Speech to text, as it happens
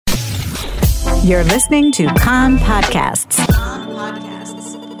You're listening to Kan Podcasts.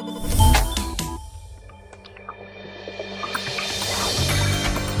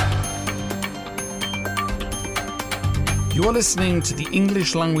 You are listening to the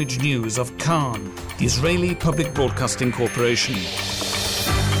English language news of Kan, the Israeli Public Broadcasting Corporation.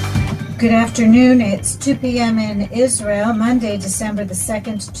 Good afternoon. It's 2 p.m. in Israel, Monday, December the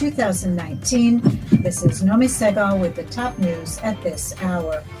 2nd, 2019. This is Nomi Segal with the top news at this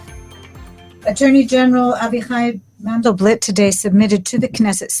hour. Attorney General Avichai Mandelblit today submitted to the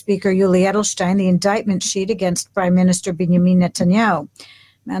Knesset Speaker Yuli Edelstein the indictment sheet against Prime Minister Benjamin Netanyahu.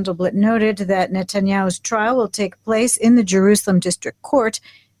 Mandelblit noted that Netanyahu's trial will take place in the Jerusalem District Court,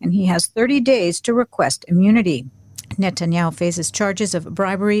 and he has 30 days to request immunity. Netanyahu faces charges of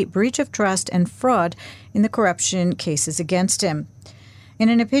bribery, breach of trust, and fraud in the corruption cases against him. In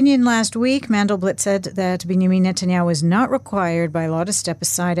an opinion last week, Mandelblit said that Benjamin Netanyahu is not required by law to step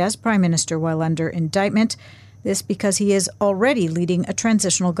aside as prime minister while under indictment, this because he is already leading a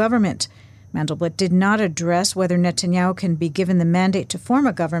transitional government. Mandelblit did not address whether Netanyahu can be given the mandate to form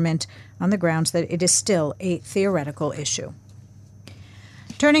a government on the grounds that it is still a theoretical issue.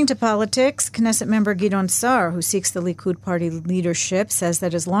 Turning to politics, Knesset member Gideon Sa'ar, who seeks the Likud party leadership, says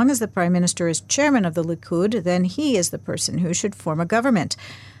that as long as the prime minister is chairman of the Likud, then he is the person who should form a government.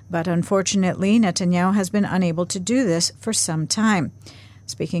 But unfortunately, Netanyahu has been unable to do this for some time.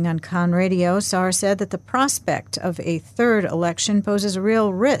 Speaking on Kan Radio, Sa'ar said that the prospect of a third election poses a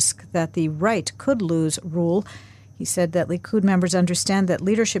real risk that the right could lose rule. He said that Likud members understand that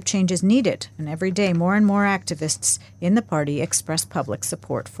leadership change is needed, and every day more and more activists in the party express public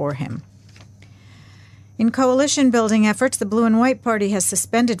support for him. In coalition-building efforts, the Blue and White Party has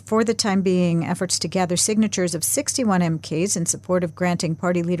suspended for the time being efforts to gather signatures of 61 MKs in support of granting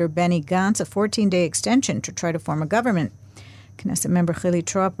party leader Benny Gantz a 14-day extension to try to form a government. Knesset member Chili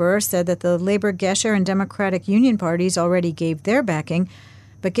Tropper said that the Labor, Gesher, and Democratic Union parties already gave their backing,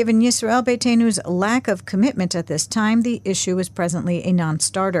 but given Yisrael Beitenu's lack of commitment at this time, the issue is presently a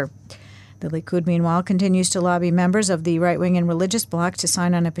non-starter. The Likud, meanwhile, continues to lobby members of the right-wing and religious bloc to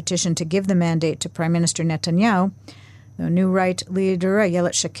sign on a petition to give the mandate to Prime Minister Netanyahu. The new right leader,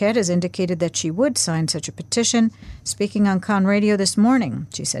 Ayelet Shaked, has indicated that she would sign such a petition. Speaking on Kan Radio this morning,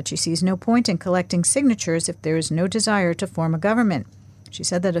 she said she sees no point in collecting signatures if there is no desire to form a government. She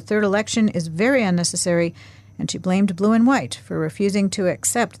said that a third election is very unnecessary, and she blamed Blue and White for refusing to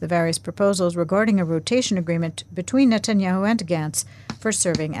accept the various proposals regarding a rotation agreement between Netanyahu and Gantz for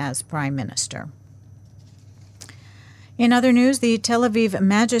serving as prime minister. In other news, the Tel Aviv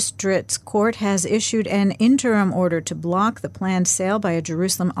Magistrates Court has issued an interim order to block the planned sale by a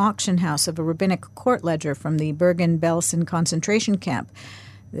Jerusalem auction house of a rabbinic court ledger from the Bergen-Belsen concentration camp.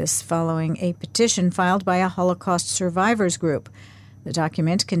 This following a petition filed by a Holocaust survivors group. The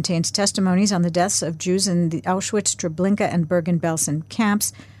document contains testimonies on the deaths of Jews in the Auschwitz, Treblinka, and Bergen-Belsen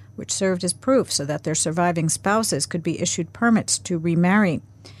camps, which served as proof so that their surviving spouses could be issued permits to remarry.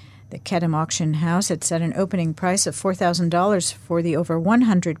 The Kedem auction house had set an opening price of $4,000 for the over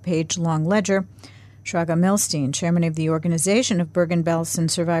 100-page-long ledger. Shraga Milstein, chairman of the Organization of Bergen-Belsen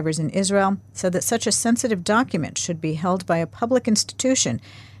Survivors in Israel, said that such a sensitive document should be held by a public institution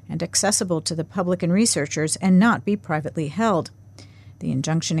and accessible to the public and researchers and not be privately held. The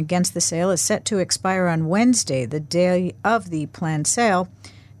injunction against the sale is set to expire on Wednesday, the day of the planned sale.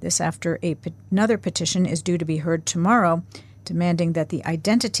 This after another petition is due to be heard tomorrow, demanding that the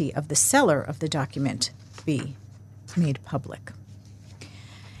identity of the seller of the document be made public.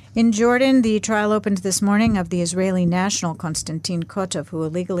 In Jordan, the trial opened this morning of the Israeli national Konstantin Kotov, who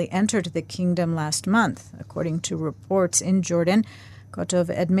illegally entered the kingdom last month. According to reports in Jordan, Kotov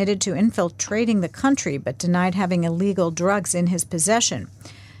admitted to infiltrating the country but denied having illegal drugs in his possession.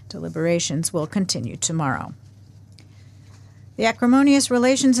 Deliberations will continue tomorrow. The acrimonious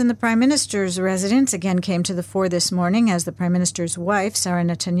relations in the Prime Minister's residence again came to the fore this morning as the Prime Minister's wife, Sarah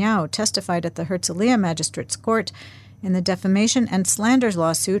Netanyahu, testified at the Herzliya Magistrates Court in the defamation and slanders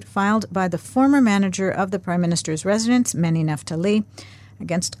lawsuit filed by the former manager of the Prime Minister's residence, Meni Naftali,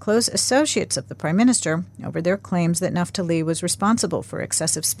 against close associates of the Prime Minister over their claims that Naftali was responsible for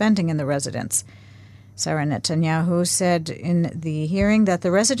excessive spending in the residence. Sarah Netanyahu said in the hearing that the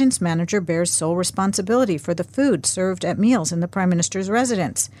residence manager bears sole responsibility for the food served at meals in the Prime Minister's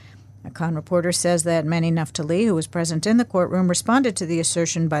residence. A Kan reporter says that Meni Naftali, who was present in the courtroom, responded to the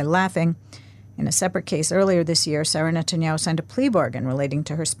assertion by laughing. In a separate case earlier this year, Sarah Netanyahu signed a plea bargain relating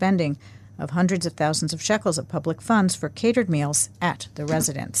to her spending of hundreds of thousands of shekels of public funds for catered meals at the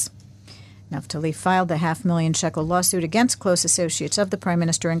residence. Naftali filed the $500,000 shekel lawsuit against close associates of the Prime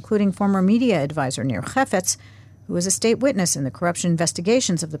Minister, including former media advisor Nir Chefetz, who was a state witness in the corruption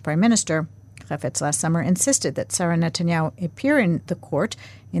investigations of the Prime Minister. Chafetz last summer insisted that Sarah Netanyahu appear in the court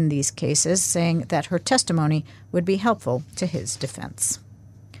in these cases, saying that her testimony would be helpful to his defense.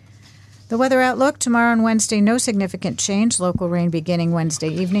 The weather outlook tomorrow and Wednesday, no significant change. Local rain beginning Wednesday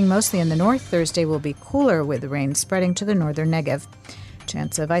evening, mostly in the north. Thursday will be cooler with rain spreading to the northern Negev.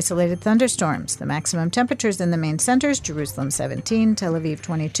 Chance of isolated thunderstorms. The maximum temperatures in the main centers: Jerusalem 17, Tel Aviv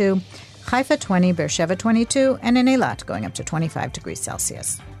 22, Haifa 20, Beersheva 22, and in Eilat going up to 25 degrees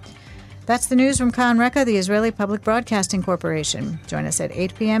Celsius. That's the news from Kan Reka, the Israeli Public Broadcasting Corporation. Join us at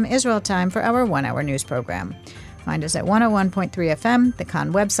 8 p.m. Israel time for our one-hour news program. Find us at 101.3 FM, the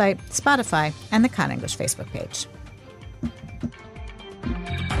Kan website, Spotify, and the Kan English Facebook page.